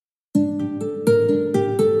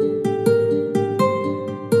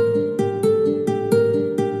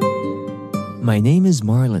My name is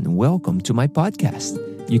Marlon. Welcome to my podcast.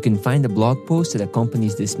 You can find the blog post that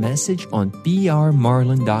accompanies this message on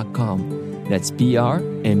prmarlon.com. That's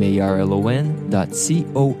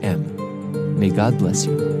prmarlon.com. May God bless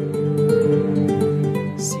you.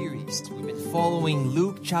 Series. We've been following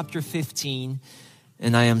Luke chapter 15,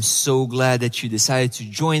 and I am so glad that you decided to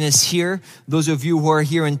join us here. Those of you who are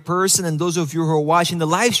here in person and those of you who are watching the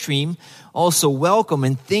live stream, also welcome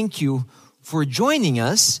and thank you for joining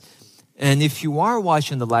us. And if you are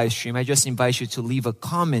watching the live stream, I just invite you to leave a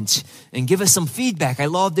comment and give us some feedback. I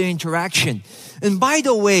love the interaction. And by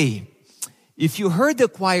the way, if you heard the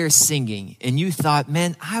choir singing and you thought,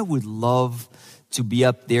 man, I would love to be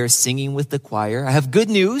up there singing with the choir, I have good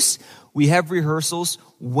news. We have rehearsals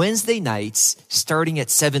Wednesday nights starting at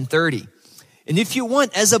 7:30. And if you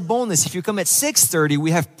want, as a bonus, if you come at 6:30,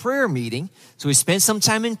 we have prayer meeting. So we spend some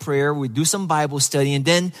time in prayer, we do some Bible study, and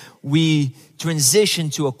then we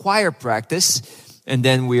transition to a choir practice. And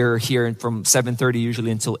then we're here from 7:30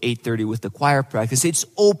 usually until 8:30 with the choir practice. It's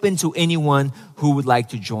open to anyone who would like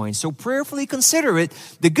to join. So prayerfully consider it.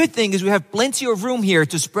 The good thing is we have plenty of room here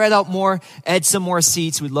to spread out more, add some more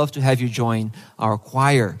seats. We'd love to have you join our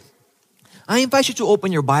choir. I invite you to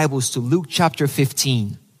open your Bibles to Luke chapter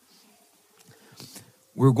 15.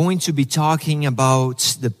 We're going to be talking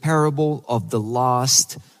about the parable of the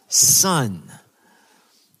lost son.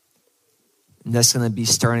 And that's going to be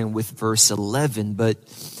starting with verse 11. But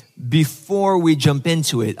before we jump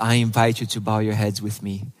into it, I invite you to bow your heads with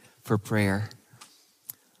me for prayer.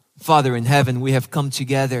 Father in heaven, we have come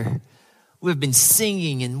together. We've been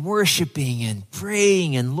singing and worshiping and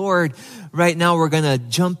praying. And Lord, right now we're going to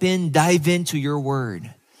dive into your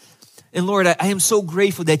word. And Lord, I am so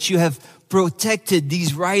grateful that you have protected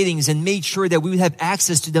these writings and made sure that we would have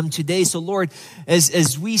access to them today. So Lord,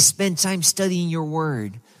 as we spend time studying your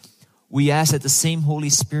word, we ask that the same Holy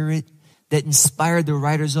Spirit that inspired the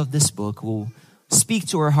writers of this book will speak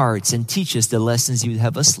to our hearts and teach us the lessons you would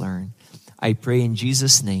have us learn. I pray in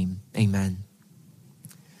Jesus' name, amen.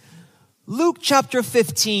 Luke chapter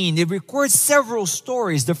 15, it records several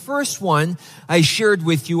stories. The first one I shared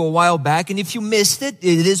with you a while back. And if you missed it,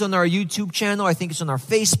 it is on our YouTube channel. I think it's on our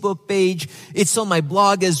Facebook page. It's on my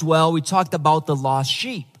blog as well. We talked about the lost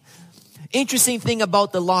sheep. Interesting thing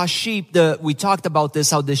about the lost sheep, we talked about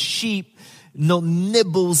this, how the sheep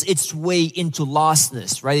nibbles its way into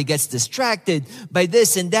lostness, right? It gets distracted by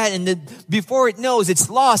this and that, and then before it knows, it's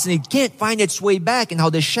lost and it can't find its way back, and how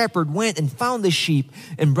the shepherd went and found the sheep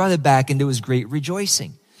and brought it back, and there was great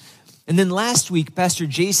rejoicing. And then last week, Pastor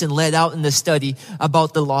Jason led out in the study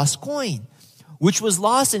about the lost coin, which was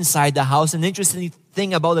lost inside the house. An interesting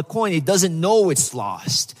thing about the coin, it doesn't know it's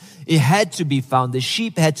lost. It had to be found. The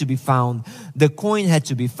sheep had to be found. The coin had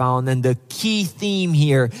to be found. And the key theme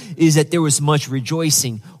here is that there was much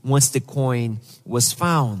rejoicing once the coin was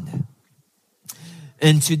found.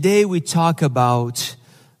 And today we talk about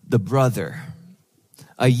the brother,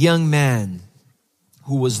 a young man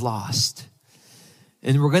who was lost.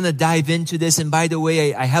 And we're going to dive into this. And by the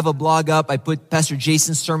way, I have a blog up. I put Pastor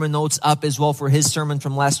Jason's sermon notes up as well for his sermon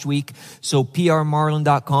from last week. So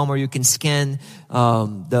prmarlon.com, or you can scan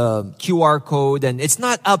the QR code. And it's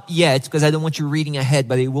not up yet because I don't want you reading ahead,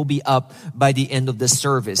 but it will be up by the end of the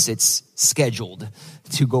service. It's scheduled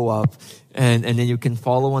to go up. And then you can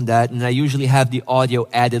follow on that. And I usually have the audio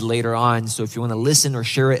added later on. So if you want to listen or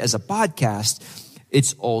share it as a podcast,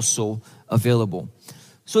 it's also available.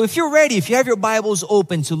 So if you're ready, if you have your Bibles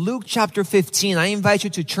open to Luke chapter 15, I invite you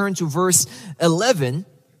to turn to verse 11.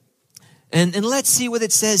 And let's see what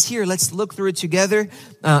it says here. Let's look through it together.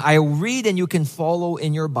 I'll read and you can follow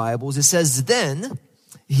in your Bibles. It says, "Then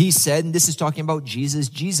he said," and this is talking about Jesus.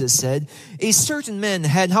 Jesus said, "A certain man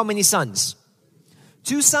had how many sons?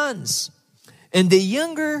 2 sons. And the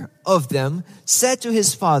younger of them said to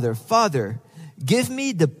his father, 'Father, give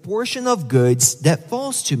me the portion of goods that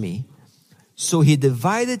falls to me.' So he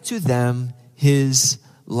divided to them his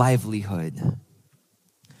livelihood."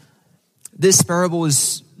 This parable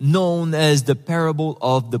is known as the parable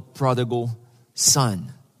of the prodigal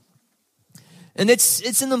son. And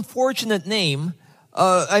it's an unfortunate name.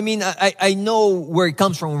 I know where it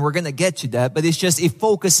comes from, and we're going to get to that, but it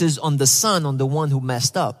focuses on the son, on the one who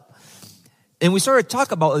messed up. And we sort of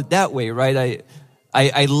talk about it that way, right?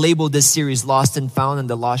 I labeled this series Lost and Found, and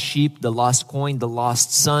the lost sheep, the lost coin, the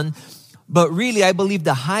lost son. But really, I believe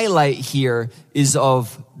the highlight here is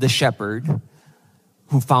of the shepherd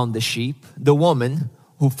who found the sheep, the woman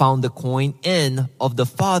who found the coin, and of the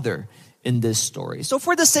father in this story. So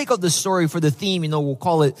for the sake of the story, for the theme, we'll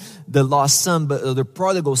call it the lost son, but the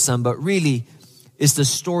prodigal son, but really it's the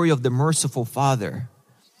story of the merciful father.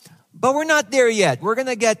 But we're not there yet. We're going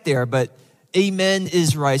to get there. But Amen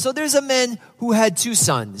is right. So there's a man who had two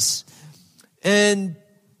sons. And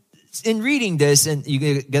in reading this, and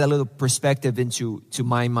you get a little perspective into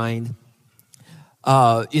my mind,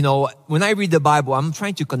 when I read the Bible, I'm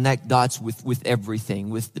trying to connect dots with everything,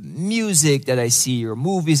 with the music that I see or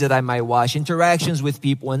movies that I might watch, interactions with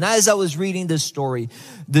people. And as I was reading the story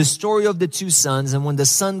of the two sons, and when the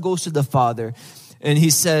son goes to the father and he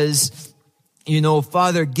says,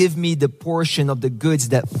 Father, give me the portion of the goods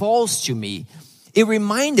that falls to me. It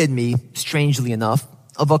reminded me, strangely enough,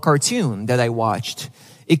 of a cartoon that I watched.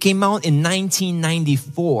 It came out in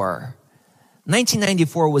 1994.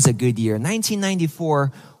 1994 was a good year.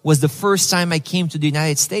 1994 was the first time I came to the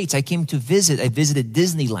United States. I came to visit. I visited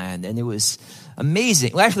Disneyland, and it was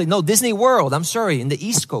amazing. Well, actually, no, Disney World. I'm sorry, in the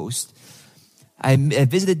East Coast. I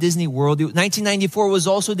visited Disney World. 1994 was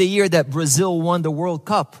also the year that Brazil won the World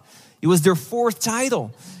Cup. It was their fourth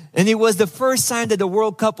title. And it was the first time that the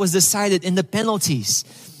World Cup was decided in the penalties.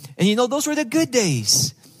 And those were the good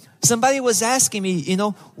days. Somebody was asking me,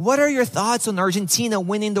 what are your thoughts on Argentina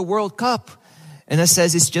winning the World Cup? And I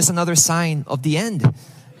says, it's just another sign of the end.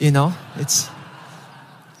 It's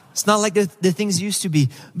not like the things used to be.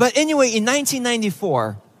 But anyway, in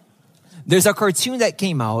 1994, there's a cartoon that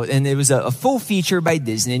came out, and it was a full feature by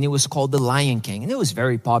Disney, and it was called The Lion King. And it was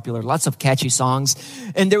very popular, lots of catchy songs.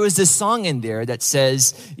 And there was this song in there that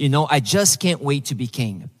says, I just can't wait to be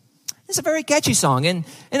king. It's a very catchy song, and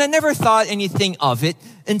I never thought anything of it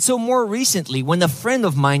until more recently when a friend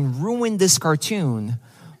of mine ruined this cartoon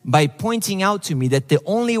by pointing out to me that the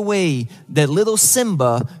only way that little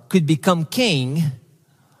Simba could become king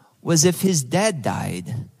was if his dad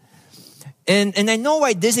died. And I know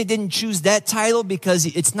why Disney didn't choose that title, because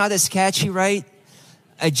it's not as catchy, right?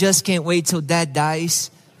 I just can't wait till dad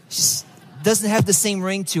dies. Just doesn't have the same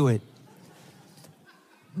ring to it.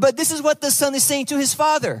 But this is what the son is saying to his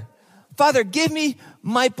father. Father, give me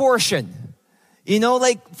my portion.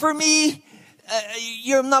 For me,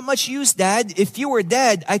 you're not much use, Dad. If you were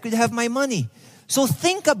dead, I could have my money. So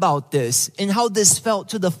think about this and how this felt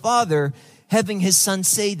to the father having his son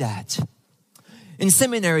say that. In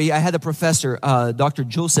seminary, I had a professor, Dr.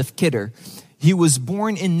 Joseph Kidder. He was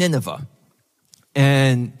born in Nineveh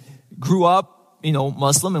and grew up,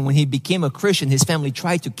 Muslim. And when he became a Christian, his family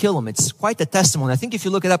tried to kill him. It's quite a testimony. I think if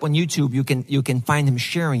you look it up on YouTube, you can find him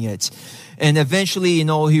sharing it. And eventually,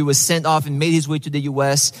 he was sent off and made his way to the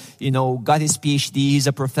U.S., got his PhD. He's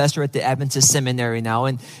a professor at the Adventist Seminary now.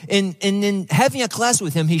 And in having a class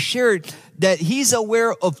with him, he shared that he's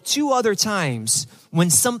aware of two other times when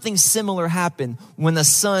something similar happened, when a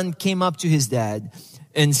son came up to his dad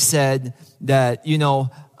and said that,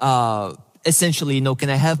 essentially, can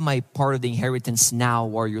I have my part of the inheritance now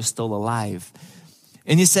while you're still alive?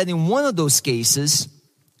 And he said in one of those cases,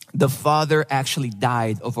 the father actually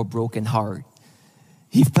died of a broken heart.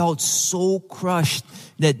 He felt so crushed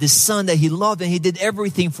that the son that he loved and he did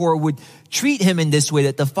everything for would treat him in this way,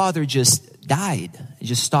 that the father just died. He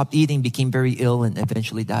just stopped eating, became very ill, and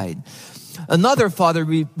eventually died. Another father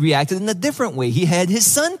reacted in a different way. He had his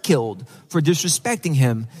son killed for disrespecting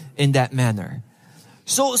him in that manner.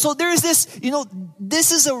 So there's this,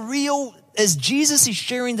 this is a real, as Jesus is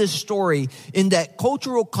sharing this story in that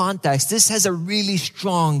cultural context, this has a really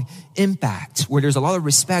strong impact where there's a lot of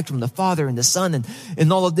respect from the father and the son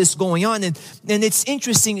and all of this going on. And it's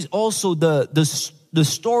interesting also the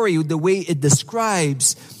story, the way it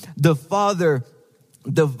describes the father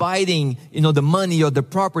dividing, the money or the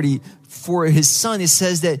property for his son. It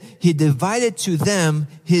says that he divided to them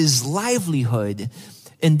his livelihood.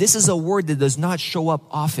 And this is a word that does not show up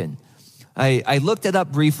often. I looked it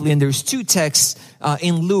up briefly, and there's two texts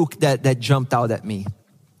in Luke that jumped out at me.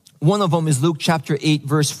 One of them is Luke chapter 8,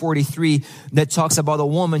 verse 43, that talks about a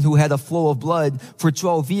woman who had a flow of blood for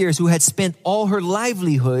 12 years, who had spent all her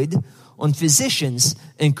livelihood on physicians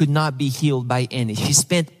and could not be healed by any. She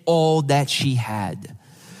spent all that she had.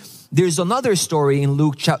 There's another story in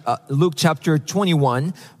Luke chapter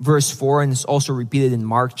 21, verse 4, and it's also repeated in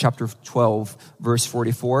Mark chapter 12, verse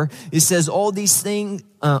 44. It says, all these things,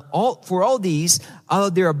 all these, out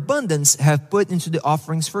of their abundance, have put into the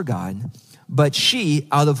offerings for God. But she,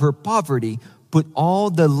 out of her poverty, put all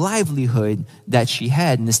the livelihood that she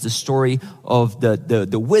had. And it's the story of the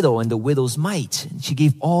widow and the widow's mite. And she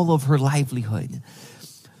gave all of her livelihood.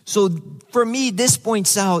 So for me, this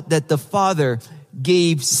points out that the father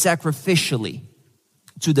gave sacrificially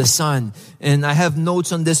to the son. And I have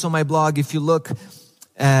notes on this on my blog. If you look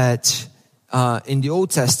at in the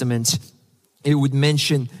Old Testament, it would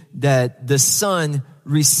mention that the son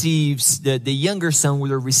receives, the younger son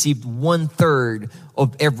would have received 1/3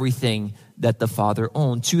 of everything that the father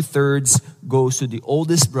owned. 2/3 goes to the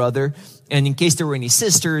oldest brother. And in case there were any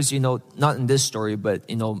sisters, not in this story, but,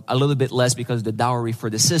 a little bit less because of the dowry for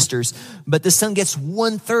the sisters. But the son gets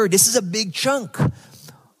 1/3. This is a big chunk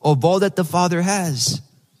of all that the father has.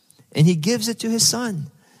 And he gives it to his son.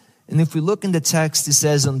 And if we look in the text, it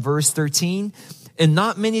says on verse 13, and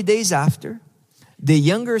not many days after, the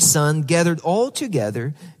younger son gathered all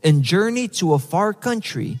together and journeyed to a far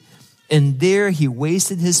country. And there he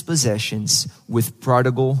wasted his possessions with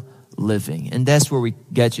prodigal living. And that's where we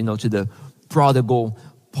get, to the prodigal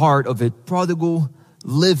part of it. Prodigal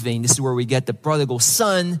living. This is where we get the prodigal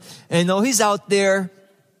son. And he's out there.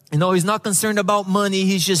 He's not concerned about money.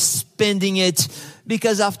 He's just spending it.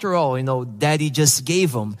 Because after all, daddy just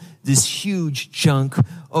gave him this huge chunk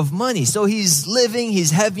of money. So he's living,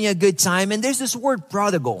 he's having a good time. And there's this word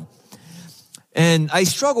prodigal. And I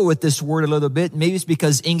struggle with this word a little bit. Maybe it's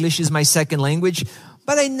because English is my second language.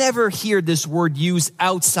 But I never hear this word used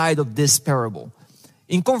outside of this parable.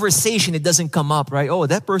 In conversation, it doesn't come up, right? Oh,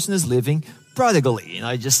 that person is living prodigally.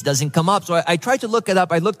 It just doesn't come up. So I tried to look it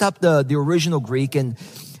up. I looked up the original Greek, and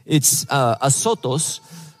it's asotos.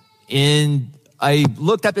 And I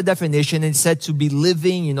looked up the definition, and it said to be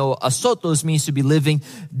living, asotos means to be living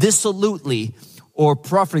dissolutely or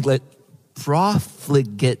profligately.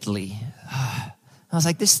 I was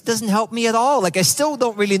like, this doesn't help me at all. I still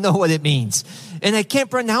don't really know what it means. And I can't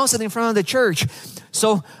pronounce it in front of the church.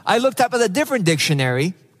 So I looked up at a different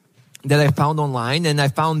dictionary that I found online, and I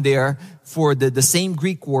found there for the same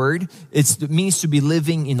Greek word, it means to be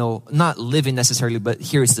living, not living necessarily, but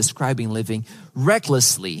here it's describing living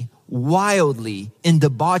recklessly, wildly, in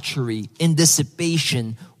debauchery, in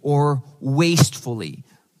dissipation, or wastefully.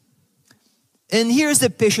 And here's the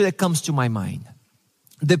picture that comes to my mind.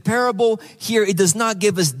 The parable here, it does not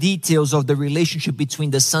give us details of the relationship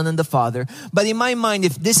between the son and the father. But in my mind,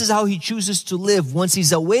 if this is how he chooses to live once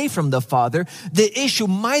he's away from the father, the issue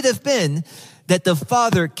might have been that the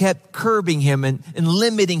father kept curbing him and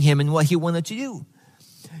limiting him in what he wanted to do.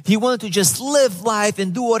 He wanted to just live life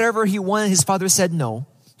and do whatever he wanted. His father said, no,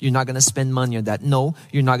 you're not going to spend money on that. No,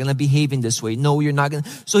 you're not going to behave in this way. No, you're not going to.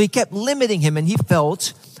 So he kept limiting him, and he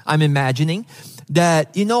felt, I'm imagining,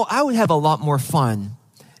 that, I would have a lot more fun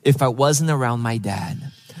if I wasn't around my dad.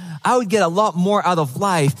 I would get a lot more out of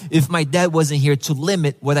life if my dad wasn't here to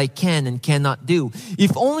limit what I can and cannot do.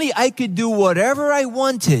 If only I could do whatever I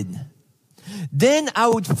wanted, then I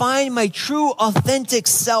would find my true, authentic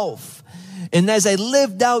self. And as I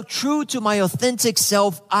lived out true to my authentic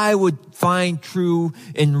self, I would find true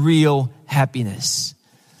and real happiness.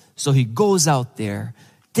 So he goes out there,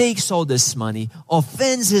 takes all this money,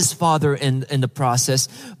 offends his father in the process,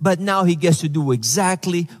 but now he gets to do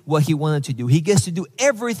exactly what he wanted to do. He gets to do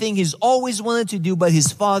everything he's always wanted to do, but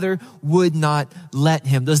his father would not let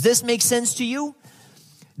him. Does this make sense to you?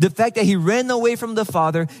 The fact that he ran away from the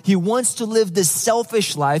father, he wants to live this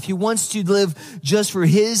selfish life. He wants to live just for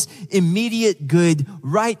his immediate good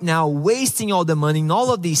right now, wasting all the money and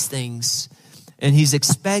all of these things. And he's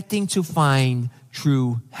expecting to find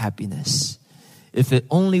true happiness. If it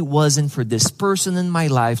only wasn't for this person in my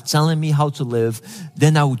life telling me how to live,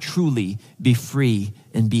 then I would truly be free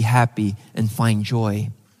and be happy and find joy.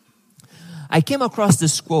 I came across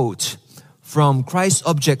this quote from Christ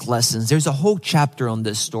Object Lessons. There's a whole chapter on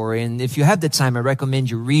this story, and if you have the time, I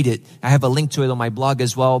recommend you read it. I have a link to it on my blog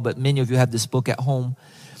as well, but many of you have this book at home.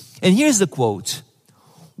 And here's the quote.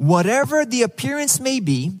 Whatever the appearance may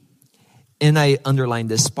be, and I underline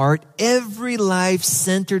this part, every life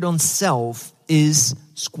centered on self is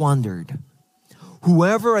squandered.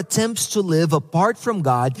 Whoever attempts to live apart from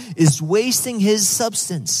God is wasting his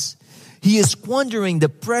substance. He is squandering the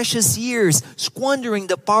precious years, squandering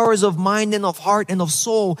the powers of mind and of heart and of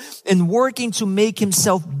soul, and working to make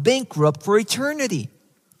himself bankrupt for eternity.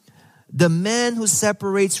 The man who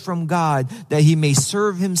separates from God that he may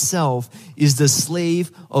serve himself is the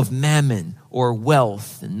slave of mammon or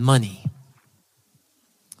wealth and money.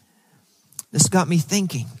 This got me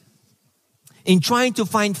thinking. In trying to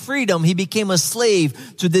find freedom, he became a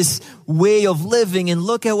slave to this way of living. And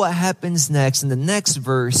look at what happens next. In the next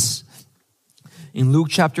verse, in Luke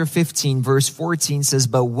chapter 15, verse 14 says,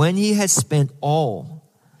 but when he had spent all,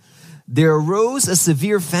 there arose a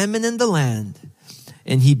severe famine in the land,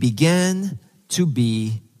 and he began to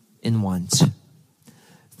be in want.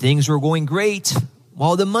 Things were going great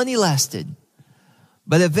while the money lasted.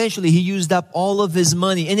 But eventually he used up all of his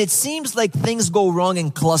money. And it seems like things go wrong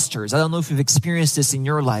in clusters. I don't know if you've experienced this in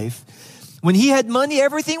your life. When he had money,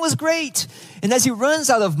 everything was great. And as he runs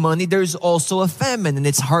out of money, there's also a famine, and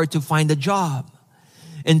it's hard to find a job.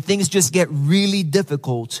 and things just get really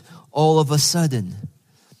difficult all of a sudden.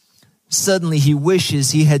 Suddenly he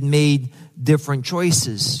wishes he had made different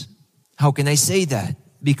choices. How can I say that?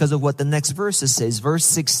 Because of what the next verse says.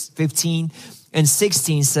 Verse 15 and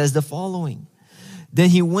 16 says the following. Then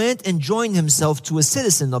he went and joined himself to a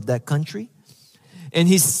citizen of that country, and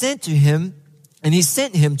he sent him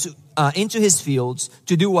to into his fields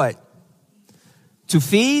to do what? To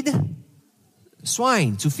feed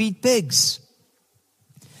swine, to feed pigs.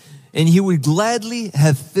 And he would gladly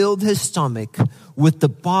have filled his stomach with the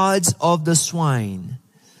pods of the swine,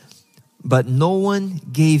 but no one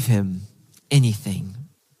gave him anything.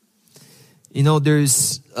 You know,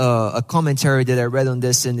 there's a commentary that I read on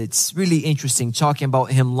this, and it's really interesting, talking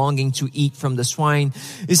about him longing to eat from the swine.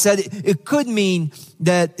 It said it could mean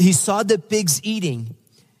that he saw the pigs eating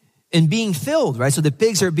and being filled, right? So the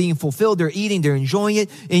pigs are being fulfilled, they're eating, they're enjoying it,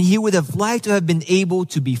 and he would have liked to have been able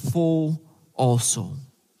to be full also.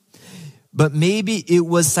 But maybe it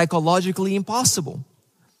was psychologically impossible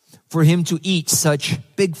for him to eat such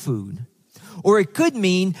pig food. Or it could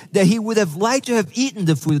mean that he would have liked to have eaten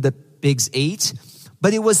the food that pigs ate,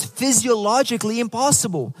 but it was physiologically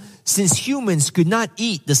impossible since humans could not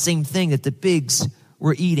eat the same thing that the pigs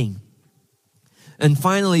were eating. And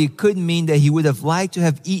finally, it could mean that he would have liked to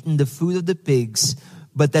have eaten the food of the pigs,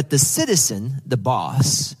 but that the citizen, the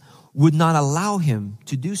boss, would not allow him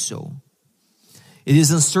to do so. It is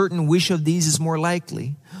uncertain which of these is more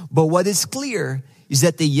likely, but what is clear is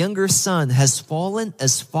that the younger son has fallen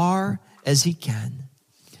as far as he can.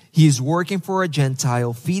 He is working for a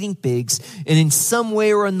Gentile, feeding pigs, and in some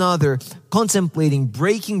way or another, contemplating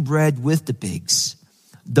breaking bread with the pigs.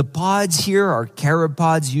 The pods here are carob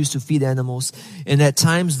pods used to feed animals, and at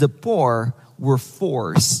times the poor were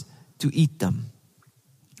forced to eat them.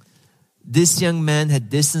 This young man had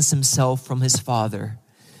distanced himself from his father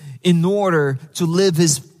in order to live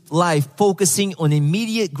his life focusing on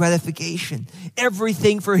immediate gratification,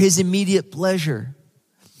 everything for his immediate pleasure.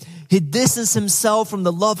 He distanced himself from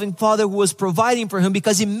the loving father who was providing for him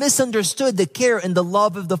because he misunderstood the care and the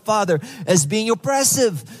love of the father as being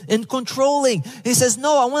oppressive and controlling. He says,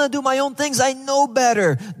 no, I want to do my own things. I know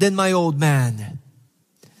better than my old man.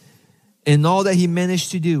 And all that he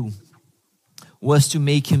managed to do was to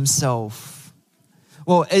make himself,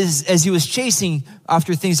 well, as he was chasing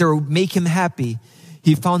after things that would make him happy,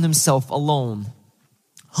 he found himself alone,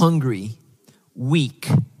 hungry, weak,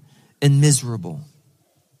 and miserable.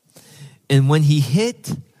 And when he hit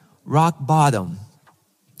rock bottom,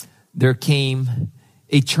 there came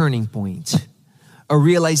a turning point, a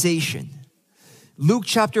realization. Luke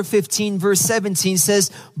chapter 15 verse 17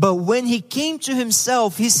 says, but when he came to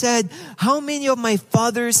himself, he said, how many of my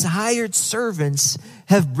father's hired servants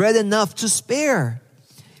have bread enough to spare,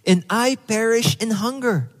 and I perish in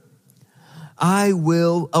hunger? I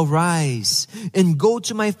will arise and go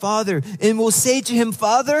to my father and will say to him,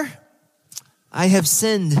 Father, I have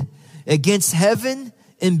sinned against heaven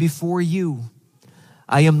and before you.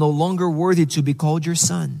 I am no longer worthy to be called your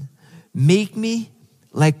son. Make me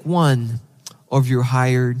like one of your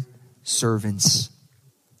hired servants.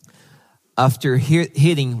 After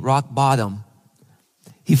hitting rock bottom,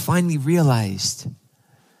 he finally realized,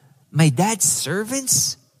 my dad's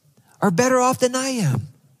servants are better off than I am.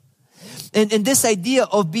 And this idea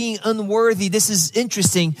of being unworthy, this is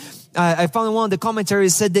interesting. I found in one of the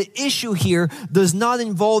commentaries said the issue here does not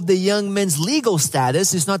involve the young man's legal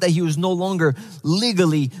status. It's not that he was no longer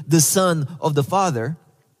legally the son of the father,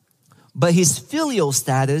 but his filial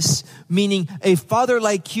status, meaning a father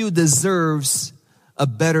like you deserves a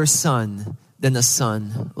better son than a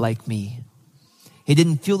son like me. He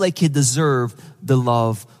didn't feel like he deserved the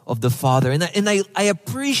love of the Father. And I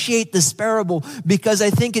appreciate this parable because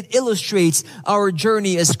I think it illustrates our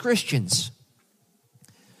journey as Christians.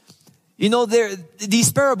 You know,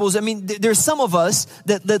 these parables, I mean, there's some of us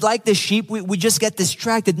that like the sheep, we just get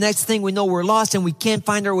distracted. Next thing we know, we're lost and we can't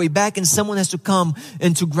find our way back, and someone has to come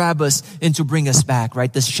and to grab us and to bring us back,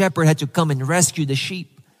 right? The shepherd had to come and rescue the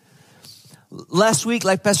sheep. Last week,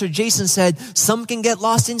 like Pastor Jason said, some can get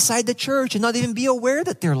lost inside the church and not even be aware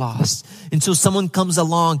that they're lost until someone comes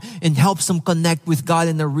along and helps them connect with God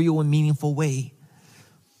in a real and meaningful way.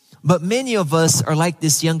 But many of us are like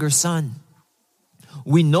this younger son.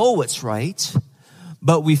 We know what's right,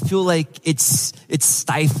 but we feel like it's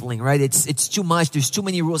stifling, right? It's too much. There's too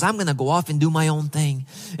many rules. I'm going to go off and do my own thing.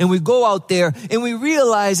 And we go out there and we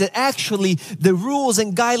realize that actually the rules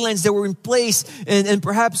and guidelines that were in place and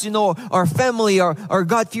perhaps, you know, our family, our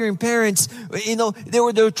God-fearing parents, you know, they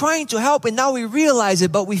were trying to help, and now we realize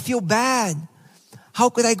it, but we feel bad. How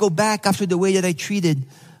could I go back after the way that I treated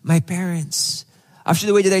my parents? after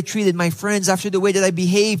the way that I treated my friends, after the way that I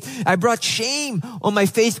behaved. I brought shame on my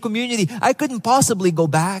faith community. I couldn't possibly go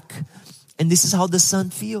back. And this is how the son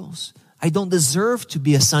feels. I don't deserve to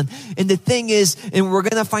be a son. And the thing is, and we're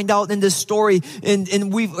going to find out in this story,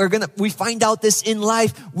 and we find out this in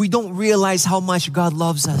life, we don't realize how much God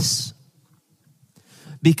loves us.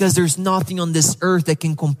 Because there's nothing on this earth that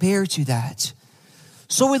can compare to that.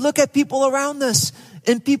 So we look at people around us,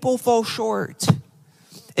 and people fall short.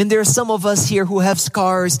 And there are some of us here who have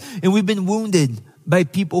scars, and we've been wounded by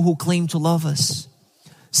people who claim to love us.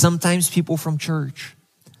 Sometimes people from church.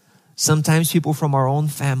 Sometimes people from our own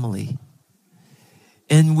family.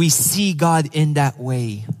 And we see God in that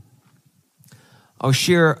way. I'll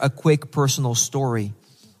share a quick personal story.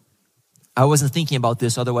 I wasn't thinking about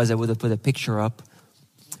this, otherwise I would have put a picture up.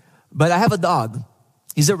 But I have a dog.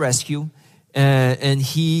 He's a rescue. And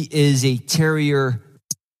he is a terrier.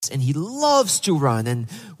 And he loves to run. And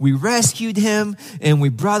we rescued him and we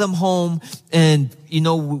brought him home. And,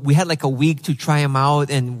 we had like a week to try him out.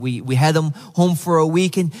 And we had him home for a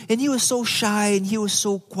week. And he was so shy and he was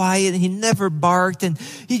so quiet and he never barked. And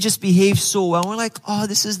he just behaved so well. We're like, oh,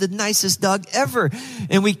 this is the nicest dog ever.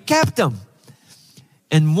 And we kept him.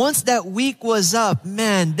 And once that week was up,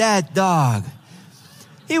 man, that dog,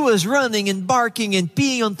 he was running and barking and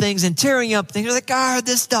peeing on things and tearing up things. We're like,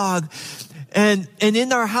 this dog. And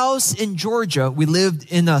in our house in Georgia, we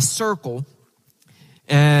lived in a circle,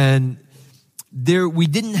 and we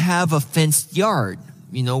didn't have a fenced yard.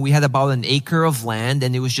 We had about an acre of land,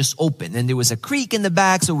 and it was just open, and there was a creek in the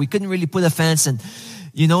back, so we couldn't really put a fence. And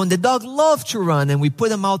the dog loved to run, and we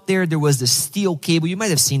put him out there. There was this steel cable. You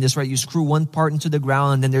might have seen this, right? You screw one part into the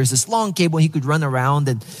ground, and then there's this long cable. He could run around.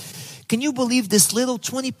 And can you believe this little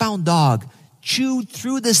 20-pound dog chewed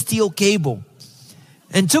through the steel cable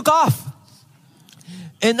and took off?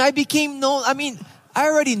 And I became known, I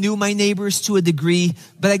already knew my neighbors to a degree,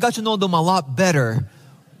 but I got to know them a lot better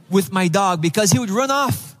with my dog because he would run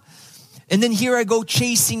off. And then here I go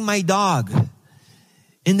chasing my dog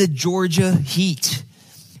in the Georgia heat.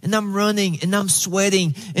 And I'm running and I'm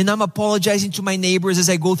sweating and I'm apologizing to my neighbors as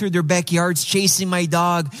I go through their backyards chasing my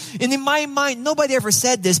dog. And in my mind, nobody ever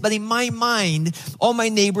said this, but in my mind, all my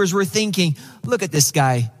neighbors were thinking, look at this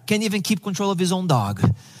guy, can't even keep control of his own dog.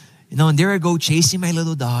 And there I go chasing my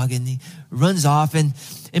little dog and he runs off. And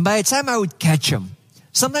by the time I would catch him,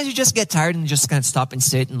 sometimes you just get tired and just kind of stop and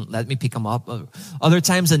sit and let me pick him up. Other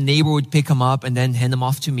times a neighbor would pick him up and then hand him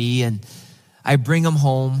off to me and I bring him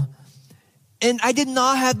home. And I did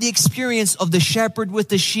not have the experience of the shepherd with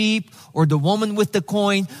the sheep or the woman with the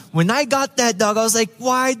coin. When I got that dog, I was like,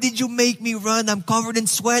 why did you make me run? I'm covered in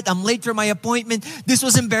sweat. I'm late for my appointment. This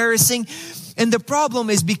was embarrassing. And the problem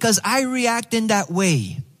is because I react in that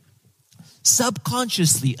way.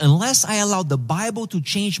 Subconsciously, unless I allow the Bible to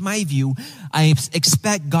change my view, I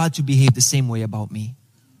expect God to behave the same way about me.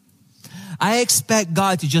 I expect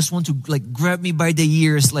God to just want to grab me by the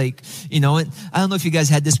ears, and I don't know if you guys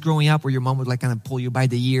had this growing up where your mom would kind of pull you by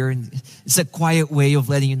the ear, and it's a quiet way of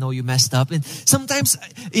letting you know you messed up. And sometimes,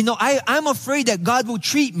 I'm afraid that God will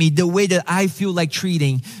treat me the way that I feel like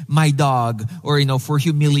treating my dog, or, for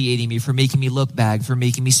humiliating me, for making me look bad, for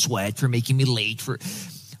making me sweat, for making me late,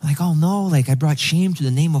 oh no, I brought shame to the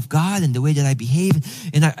name of God and the way that I behave.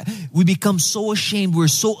 And we become so ashamed. We're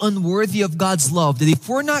so unworthy of God's love that if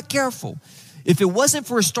we're not careful, if it wasn't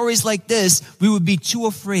for stories like this, we would be too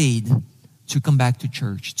afraid to come back to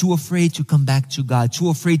church, too afraid to come back to God, too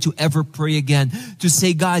afraid to ever pray again, to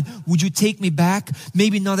say, God, would you take me back?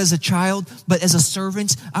 Maybe not as a child, but as a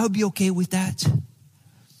servant. I would be okay with that.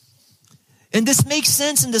 And this makes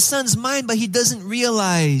sense in the son's mind, but he doesn't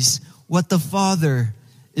realize what the father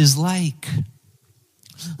is like.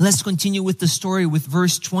 Let's continue with the story with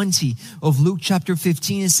verse 20 of Luke chapter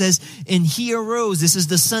 15. It says, and he arose, this is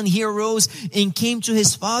the son, he arose and came to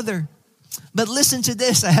his father. But listen to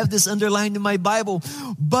this, I have this underlined in my Bible.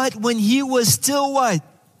 But when he was still what?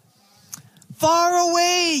 Far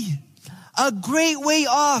away, a great way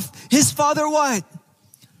off. His father what?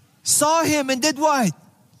 Saw him and did what?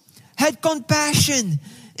 Had compassion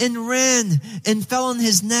and ran and fell on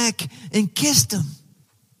his neck and kissed him.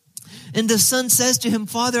 And the son says to him,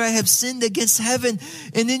 Father, I have sinned against heaven,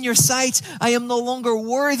 and in your sight, I am no longer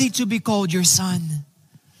worthy to be called your son.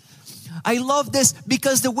 I love this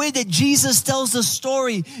because the way that Jesus tells the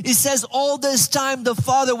story, it says all this time the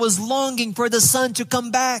father was longing for the son to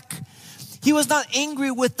come back. He was not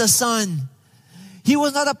angry with the son. He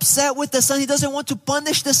was not upset with the son. He doesn't want to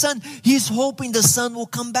punish the son. He's hoping the son will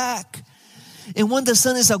come back. And when the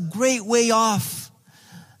son is a great way off,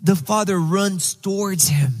 the father runs towards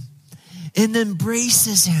him and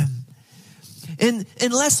embraces him. And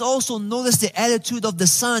let's also notice the attitude of the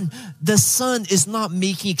son. The son is not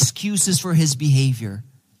making excuses for his behavior.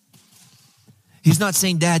 He's not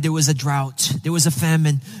saying, Dad, there was a drought. There was a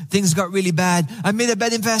famine. Things got really bad. I made a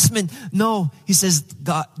bad investment. No, he says,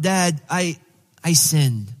 Dad, I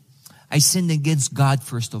sinned. I sinned against God,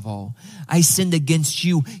 first of all. I sinned against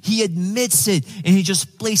you. He admits it, and he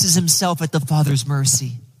just places himself at the Father's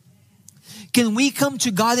mercy. Can we come to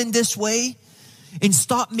God in this way and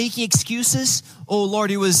stop making excuses? Oh,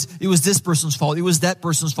 Lord, it was this person's fault. It was that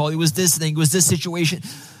person's fault. It was this thing. It was this situation.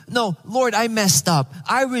 No, Lord, I messed up.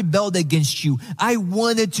 I rebelled against you. I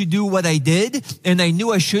wanted to do what I did, and I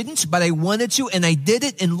knew I shouldn't, but I wanted to, and I did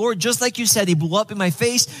it. And Lord, just like you said, it blew up in my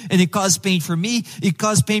face, and it caused pain for me. It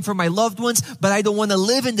caused pain for my loved ones, but I don't want to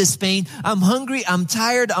live in this pain. I'm hungry, I'm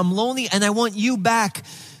tired, I'm lonely, and I want you back.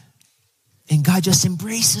 And God just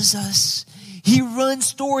embraces us. He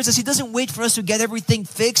runs towards us. He doesn't wait for us to get everything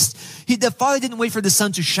fixed. The Father didn't wait for the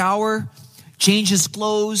Son to shower, change his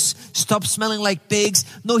clothes, stop smelling like pigs.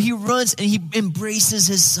 No, he runs and he embraces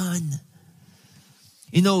his Son.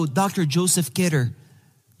 You know, Dr. Joseph Kidder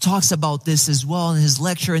talks about this as well in his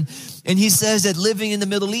lecture. And he says that living in the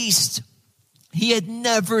Middle East, he had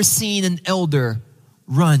never seen an elder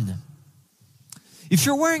run. If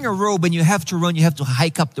you're wearing a robe and you have to run, you have to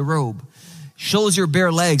hike up the robe. Shows your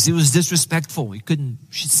bare legs. It was disrespectful. You couldn't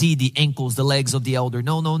see the ankles, the legs of the elder.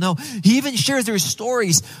 No. He even shares their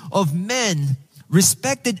stories of men,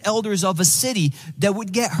 respected elders of a city that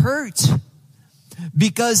would get hurt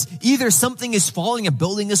because either something is falling, a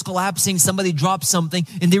building is collapsing, somebody dropped something,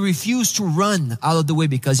 and they refuse to run out of the way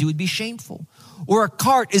because it would be shameful. Or a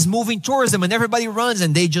cart is moving towards them and everybody runs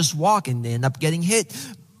and they just walk and they end up getting hit.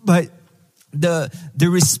 But the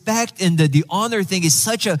respect and the honor thing is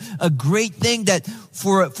such a great thing that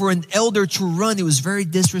for an elder to run, it was very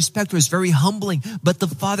disrespectful. It's very humbling. But the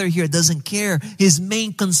Father here doesn't care. His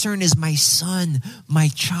main concern is my son, my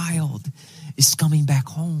child is coming back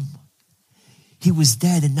home. He was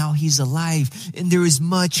dead and now he's alive. And there is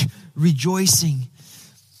much rejoicing.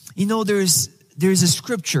 You know, there's a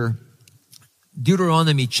scripture,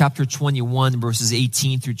 Deuteronomy chapter 21, verses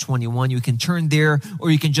 18 through 21. You can turn there, or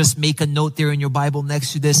you can just make a note there in your Bible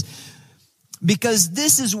next to this. Because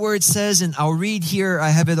this is where it says, and I'll read here, I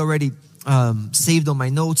have it already saved on my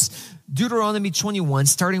notes. Deuteronomy 21,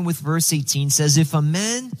 starting with verse 18, says, if a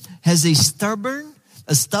man has a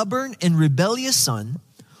stubborn and rebellious son,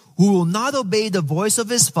 who will not obey the voice of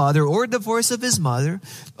his father or the voice of his mother,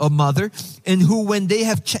 and who, when they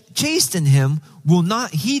have chastened him, will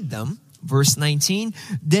not heed them, verse 19,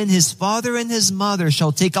 then his father and his mother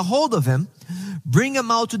shall take a hold of him, bring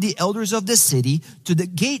him out to the elders of the city, to the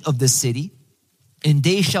gate of the city, and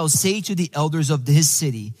they shall say to the elders of his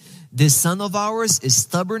city, this son of ours is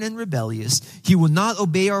stubborn and rebellious. He will not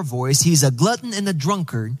obey our voice. He is a glutton and a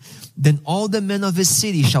drunkard. Then all the men of his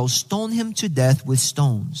city shall stone him to death with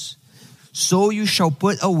stones. So you shall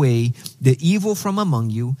put away the evil from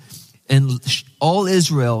among you, and all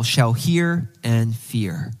Israel shall hear and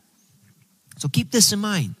fear. So keep this in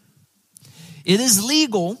mind. It is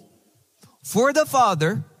legal for the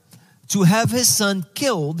father to have his son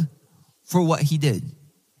killed for what he did.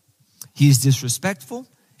 He is disrespectful.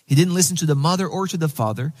 He didn't listen to the mother or to the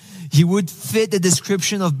father. He would fit the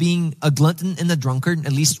description of being a glutton and a drunkard,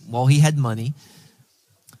 at least while he had money.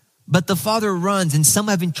 But the father runs, and some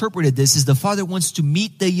have interpreted this as the father wants to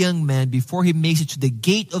meet the young man before he makes it to the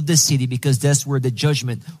gate of the city, because that's where the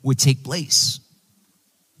judgment would take place.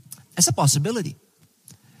 That's a possibility.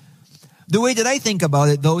 The way that I think about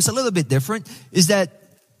it, though, is a little bit different, is that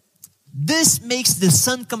this makes the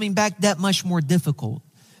son coming back that much more difficult.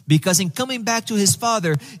 Because in coming back to his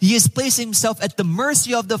father, he is placing himself at the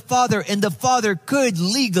mercy of the father, and the father could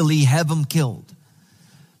legally have him killed.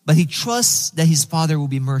 But he trusts that his father will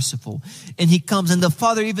be merciful. And he comes, and the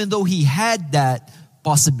father, even though he had that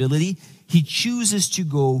possibility, he chooses to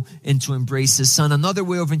go and to embrace his son. Another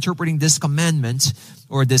way of interpreting this commandment,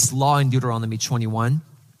 or this law in Deuteronomy 21,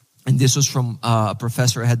 and this was from a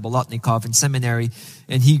professor I had, Bolotnikov, in seminary,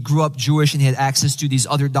 and he grew up Jewish and he had access to these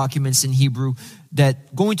other documents in Hebrew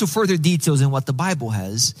that go into further details than what the Bible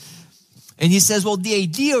has. And he says, well, the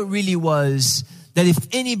idea really was that if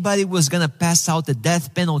anybody was going to pass out the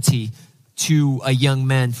death penalty to a young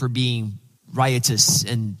man for being riotous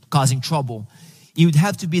and causing trouble, it would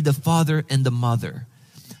have to be the father and the mother.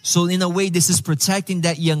 So in a way, this is protecting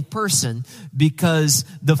that young person, because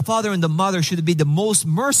the father and the mother should be the most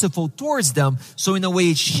merciful towards them. So in a way,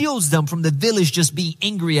 it shields them from the village just being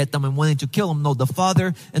angry at them and wanting to kill them. No, the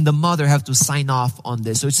father and the mother have to sign off on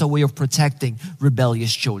this. So it's a way of protecting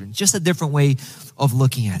rebellious children. Just a different way of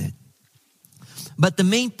looking at it. But the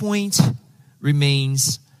main point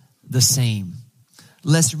remains the same.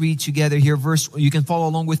 Let's read together here. You can follow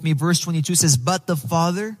along with me. Verse 22 says, but the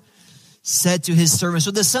father said to his servant.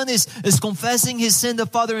 So the son is confessing his sin. The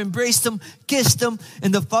father embraced him, kissed him.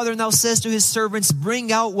 And the father now says to his servants,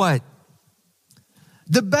 bring out what?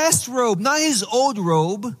 The best robe, not his old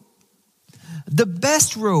robe. The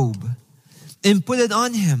best robe. And put it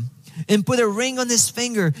on him. And put a ring on his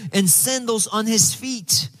finger and sandals on his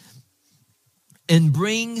feet. And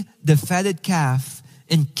bring the fatted calf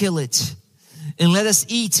and kill it. And let us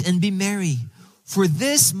eat and be merry. For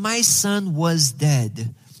this my son was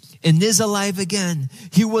dead and is alive again.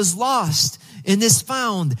 He was lost and is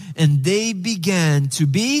found. And they began to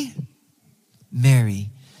be merry.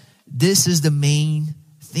 This is the main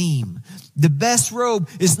theme. The best robe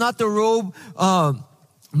is not the robe,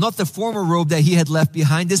 not the former robe that he had left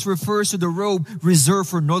behind. This refers to the robe reserved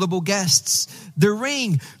for notable guests. The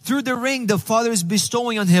ring, through the ring, the father is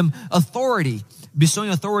bestowing on him authority. Bestowing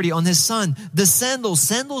authority on his son. The sandals.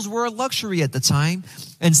 Sandals were a luxury at the time,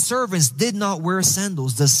 and servants did not wear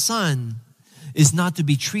sandals. The son is not to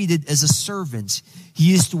be treated as a servant.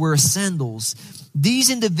 He is to wear sandals. These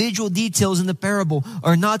individual details in the parable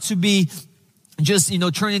are not to be just,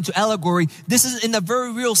 turned into allegory. This is in a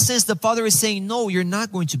very real sense. The father is saying, no, you're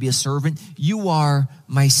not going to be a servant. You are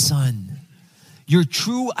my son. Your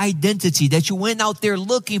true identity that you went out there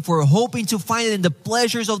looking for, hoping to find it in the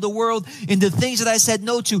pleasures of the world, in the things that I said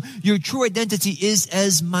no to. Your true identity is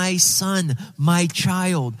as my son, my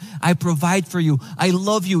child. I provide for you. I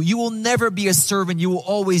love you. You will never be a servant. You will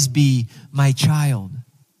always be my child.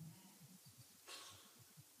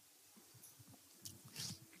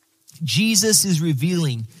 Jesus is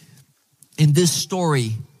revealing in this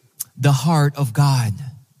story the heart of God.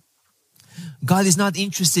 God is not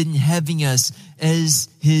interested in having us as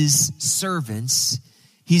his servants.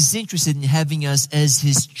 He's interested in having us as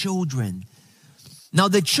his children. Now,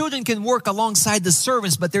 the children can work alongside the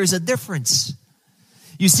servants, but there's a difference.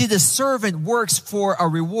 You see, the servant works for a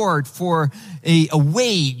reward, for a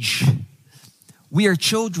wage. We are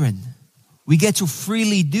children. We get to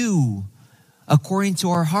freely do according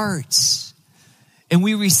to our hearts. And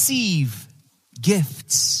we receive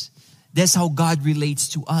gifts. That's how God relates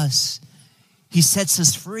to us. He sets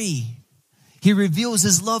us free. He reveals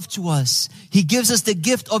his love to us. He gives us the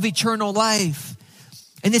gift of eternal life.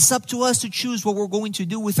 And it's up to us to choose what we're going to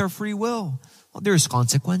do with our free will. Well, there's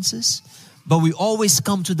consequences. But we always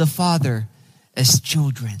come to the Father as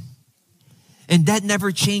children. And that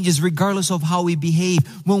never changes regardless of how we behave.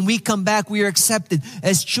 When we come back, we are accepted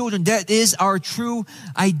as children. That is our true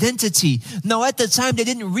identity. Now, at the time, they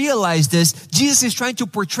didn't realize this. Jesus is trying to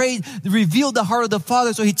reveal the heart of the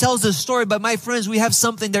Father. So he tells the story. But my friends, we have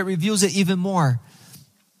something that reveals it even more.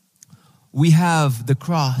 We have the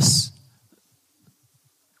cross.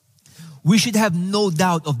 We should have no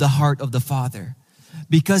doubt of the heart of the Father,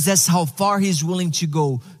 because that's how far he's willing to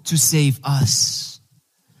go to save us.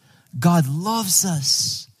 God loves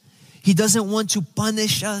us. He doesn't want to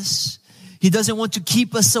punish us. He doesn't want to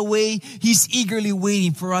keep us away. He's eagerly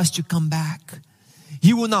waiting for us to come back.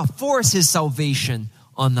 He will not force his salvation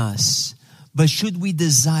on us. But should we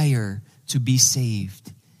desire to be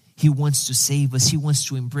saved, he wants to save us. He wants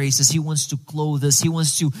to embrace us. He wants to clothe us. He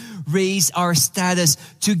wants to raise our status,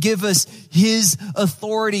 to give us his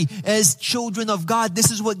authority as children of God.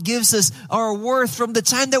 This is what gives us our worth from the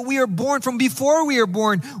time that we are born, from before we are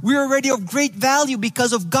born. We are already of great value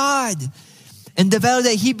because of God. And the value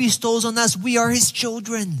that he bestows on us, we are his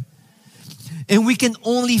children. And we can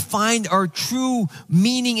only find our true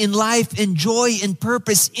meaning in life and joy and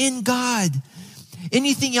purpose in God.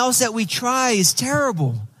 Anything else that we try is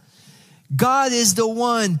terrible. God is the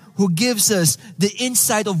one who gives us the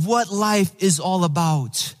insight of what life is all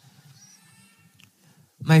about.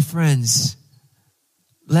 My friends,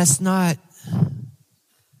 let's not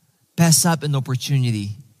pass up an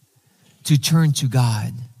opportunity to turn to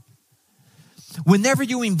God. Whenever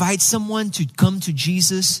you invite someone to come to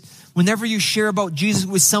Jesus, whenever you share about Jesus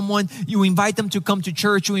with someone, you invite them to come to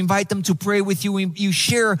church, you invite them to pray with you, you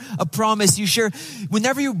share a promise,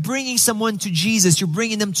 whenever you're bringing someone to Jesus, you're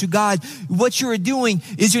bringing them to God, what you're doing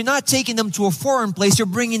is you're not taking them to a foreign place, you're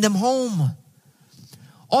bringing them home.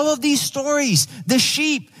 All of these stories, the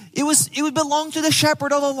sheep, it would belong to the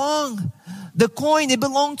shepherd all along. The coin, it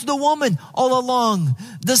belonged to the woman all along.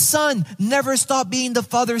 The son never stopped being the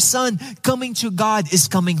father's son. Coming to God is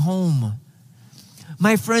coming home.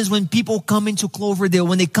 My friends, when people come into Cloverdale,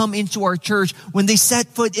 when they come into our church, when they set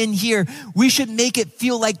foot in here, we should make it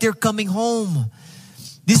feel like they're coming home.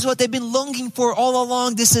 This is what they've been longing for all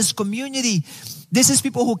along. This is community. This is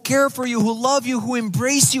people who care for you, who love you, who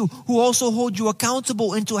embrace you, who also hold you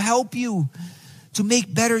accountable and to help you to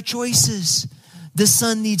make better choices. The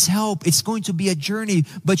son needs help. It's going to be a journey.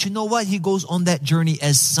 But you know what? He goes on that journey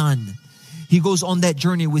as son. He goes on that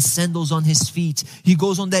journey with sandals on his feet. He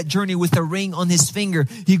goes on that journey with a ring on his finger.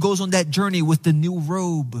 He goes on that journey with the new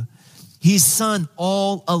robe. He's son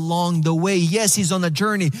all along the way. Yes, he's on a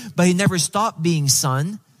journey, but he never stopped being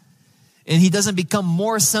son. And he doesn't become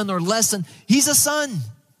more son or less son. He's a son.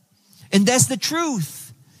 And that's the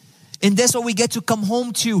truth. And that's what we get to come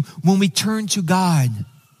home to when we turn to God.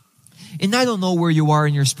 And I don't know where you are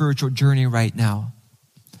in your spiritual journey right now.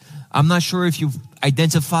 I'm not sure if you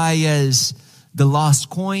identify as the lost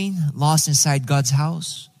coin, lost inside God's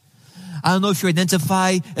house. I don't know if you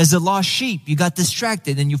identify as a lost sheep. You got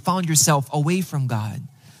distracted and you found yourself away from God.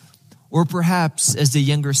 Or perhaps as the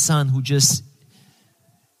younger son who just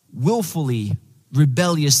willfully,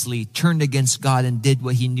 rebelliously turned against God and did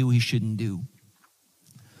what he knew he shouldn't do.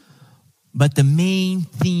 But the main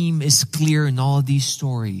theme is clear in all of these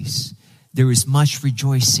stories. There is much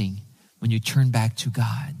rejoicing when you turn back to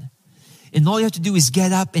God. And all you have to do is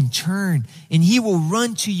get up and turn, and he will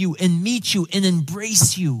run to you and meet you and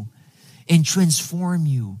embrace you and transform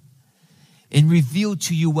you and reveal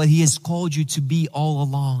to you what he has called you to be all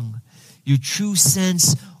along. Your true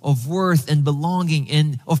sense of worth and belonging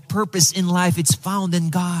and of purpose in life, it's found in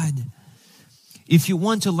God. If you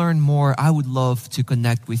want to learn more, I would love to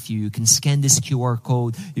connect with you. You can scan this QR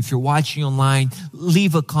code. If you're watching online,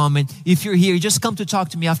 leave a comment. If you're here, just come to talk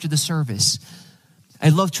to me after the service.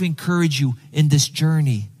 I'd love to encourage you in this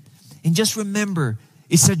journey. And just remember,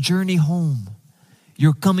 it's a journey home.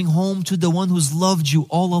 You're coming home to the one who's loved you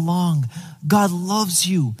all along. God loves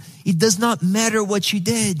you. It does not matter what you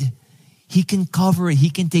did. He can cover it. He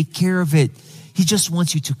can take care of it. He just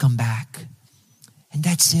wants you to come back. And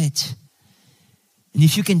that's it. And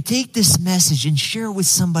if you can take this message and share with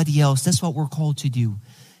somebody else, that's what we're called to do.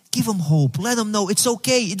 Give them hope. Let them know it's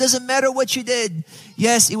okay. It doesn't matter what you did.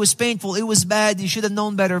 Yes, it was painful. It was bad. You should have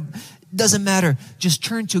known better. It doesn't matter. Just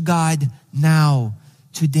turn to God now,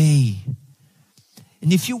 today.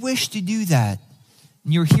 And if you wish to do that,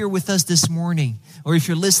 and you're here with us this morning, or if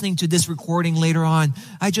you're listening to this recording later on,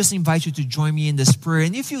 I just invite you to join me in this prayer.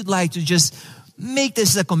 And if you'd like to just make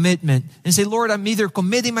this a commitment and say, Lord, I'm either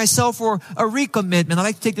committing myself or a recommitment, I'd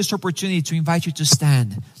like to take this opportunity to invite you to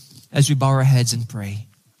stand as we bow our heads and pray.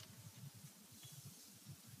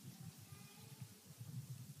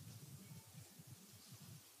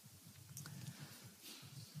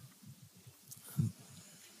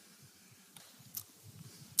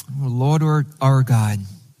 Oh, Lord, our God,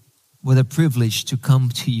 what a privilege to come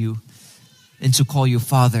to you and to call you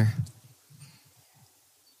Father.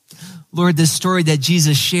 Lord, this story that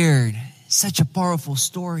Jesus shared, such a powerful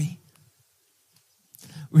story,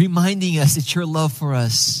 reminding us that your love for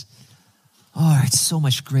us, it's so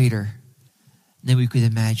much greater than we could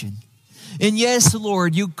imagine. And yes,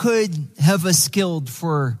 Lord, you could have us killed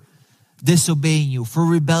for disobeying you, for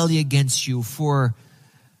rebelling against you, for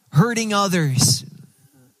hurting others.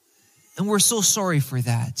 And we're so sorry for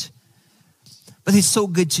that. But it's so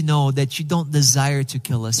good to know that you don't desire to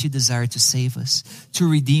kill us. You desire to save us, to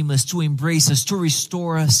redeem us, to embrace us, to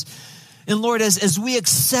restore us. And Lord, as we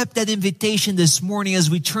accept that invitation this morning, as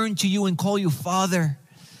we turn to you and call you Father,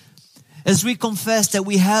 as we confess that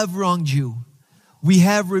we have wronged you, we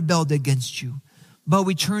have rebelled against you, but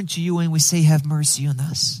we turn to you and we say, have mercy on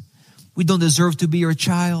us. We don't deserve to be your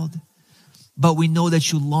child, but we know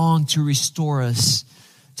that you long to restore us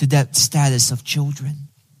to that status of children.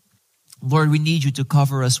 Lord, we need you to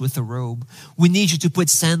cover us with a robe. We need you to put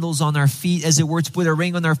sandals on our feet, as it were, to put a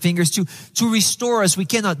ring on our fingers, to restore us. We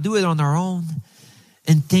cannot do it on our own.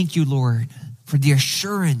 And thank you, Lord, for the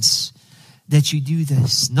assurance that you do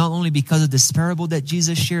this, not only because of this parable that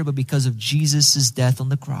Jesus shared, but because of Jesus' death on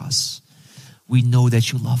the cross. We know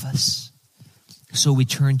that you love us. So we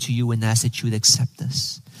turn to you and ask that you would accept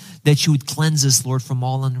us, that you would cleanse us, Lord, from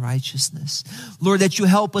all unrighteousness. Lord, that you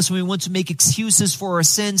help us when we want to make excuses for our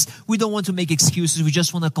sins. We don't want to make excuses. We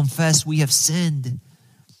just want to confess we have sinned.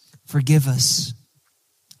 Forgive us.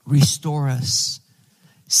 Restore us.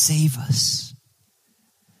 Save us.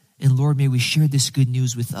 And Lord, may we share this good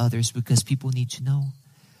news with others because people need to know.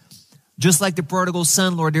 Just like the prodigal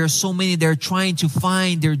son, Lord, there are so many that are trying to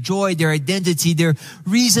find their joy, their identity, their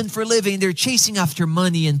reason for living. They're chasing after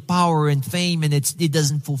money and power and fame, and it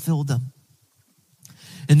doesn't fulfill them.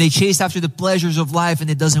 And they chase after the pleasures of life,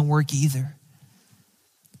 and it doesn't work either.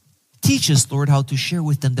 Teach us, Lord, how to share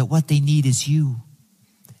with them that what they need is you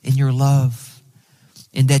and your love,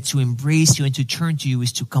 and that to embrace you and to turn to you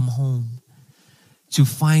is to come home, to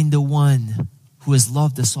find the one who has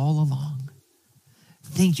loved us all along.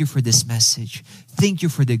 Thank you for this message. Thank you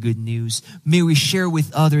for the good news. May we share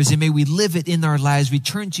with others and may we live it in our lives. We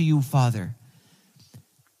turn to you, Father,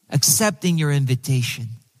 accepting your invitation.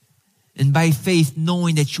 And by faith,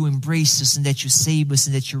 knowing that you embrace us and that you save us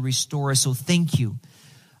and that you restore us. So thank you.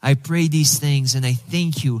 I pray these things and I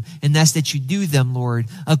thank you and ask that you do them, Lord,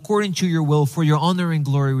 according to your will for your honor and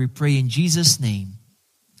glory. We pray in Jesus' name.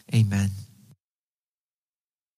 Amen.